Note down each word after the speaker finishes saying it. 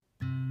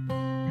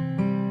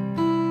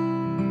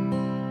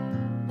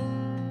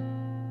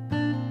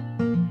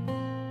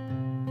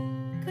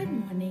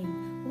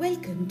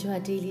welcome to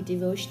our daily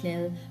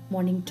devotional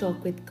morning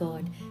talk with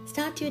God.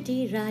 Start your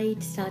day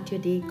right, start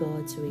your day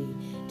God's way.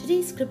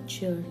 Today's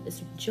scripture is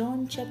from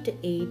John chapter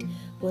 8,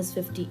 verse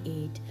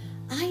 58.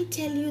 I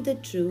tell you the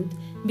truth,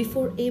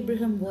 before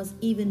Abraham was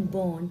even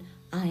born,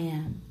 I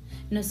am.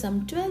 Now,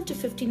 some 12 to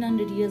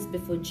 1500 years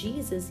before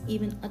Jesus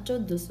even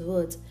uttered those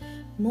words,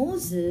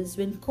 Moses,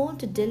 when called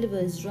to deliver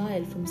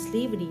Israel from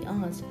slavery,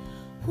 asked,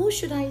 "Who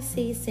should I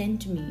say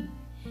sent me?"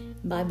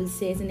 Bible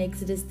says in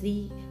Exodus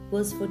 3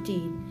 verse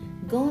 14,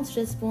 God's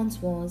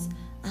response was,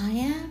 I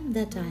am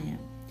that I am.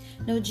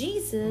 Now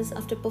Jesus,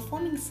 after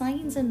performing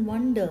signs and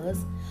wonders,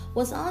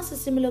 was asked a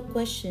similar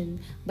question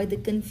by the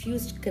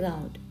confused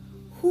crowd.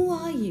 Who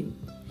are you?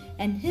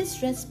 And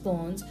his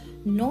response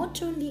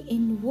not only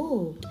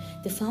invoked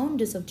the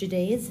founders of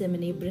Judaism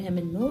and Abraham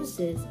and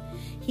Moses,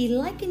 he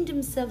likened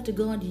himself to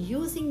God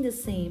using the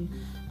same,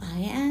 I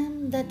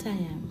am that I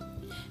am.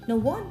 Now,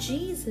 what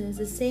Jesus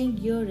is saying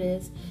here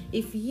is,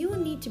 if you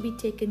need to be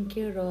taken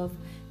care of,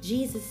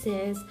 Jesus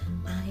says,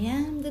 I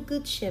am the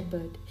good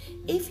shepherd.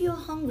 If you're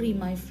hungry,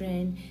 my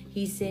friend,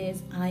 he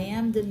says, I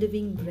am the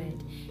living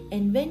bread.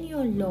 And when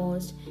you're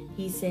lost,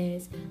 he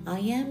says, I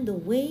am the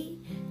way,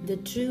 the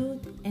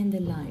truth, and the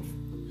life.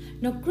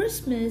 Now,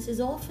 Christmas is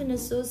often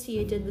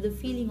associated with a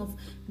feeling of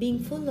being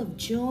full of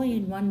joy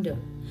and wonder.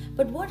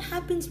 But what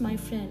happens, my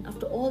friend,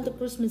 after all the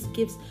Christmas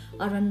gifts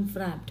are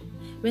unwrapped?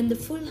 When the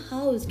full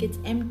house gets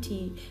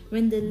empty,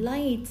 when the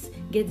lights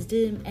gets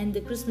dim and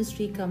the Christmas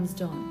tree comes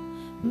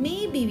down,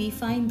 maybe we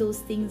find those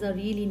things are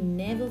really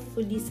never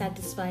fully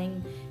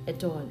satisfying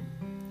at all.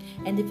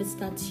 And if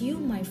that's you,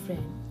 my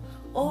friend,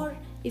 or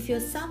if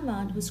you're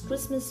someone whose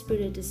Christmas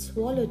spirit is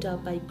swallowed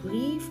up by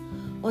grief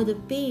or the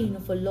pain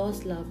of a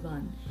lost loved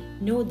one,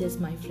 know this,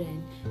 my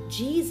friend.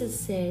 Jesus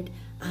said,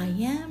 I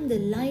am the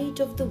light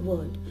of the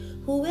world.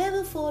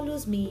 Whoever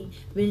follows me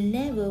will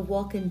never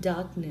walk in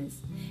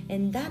darkness.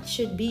 And that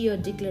should be your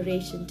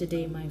declaration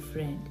today, my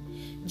friend.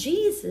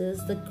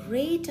 Jesus, the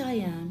great I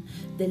am,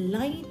 the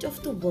light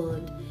of the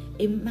world,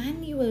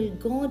 Emmanuel,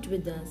 God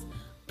with us,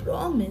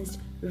 promised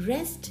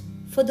rest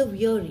for the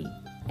weary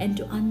and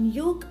to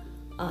unyoke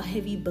our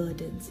heavy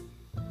burdens.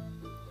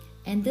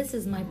 And this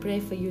is my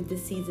prayer for you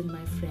this season,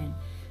 my friend,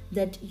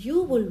 that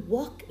you will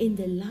walk in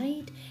the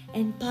light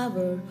and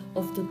power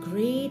of the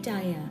great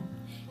I am,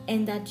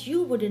 and that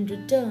you would in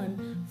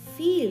return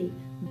feel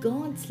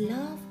God's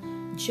love,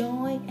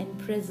 joy, and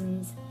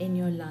presence in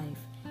your life.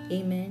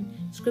 Amen.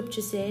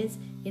 Scripture says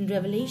in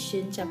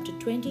Revelation chapter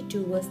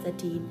 22 verse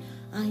 13,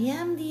 I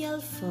am the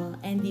Alpha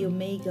and the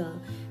Omega,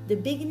 the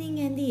beginning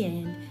and the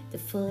end, the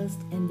first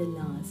and the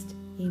last.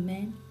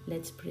 Amen.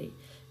 Let's pray.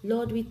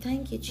 Lord, we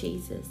thank you,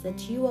 Jesus,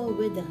 that you are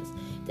with us,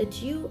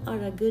 that you are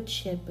a good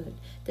shepherd,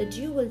 that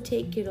you will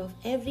take care of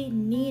every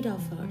need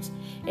of ours,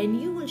 and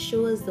you will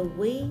show us the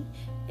way,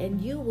 and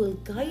you will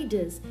guide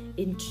us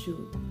in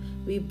truth.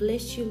 We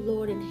bless you,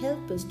 Lord, and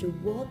help us to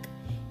walk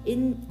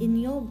in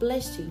your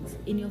blessings,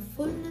 in your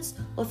fullness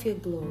of your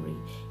glory.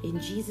 In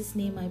Jesus'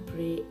 name I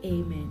pray,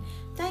 amen.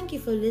 Thank you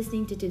for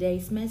listening to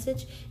today's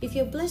message. If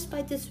you're blessed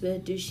by this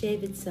word, do share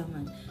with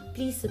someone.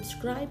 Please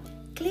subscribe.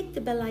 Click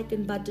the bell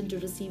icon button to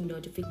receive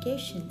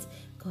notifications.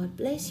 God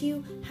bless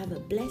you. Have a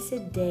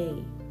blessed day.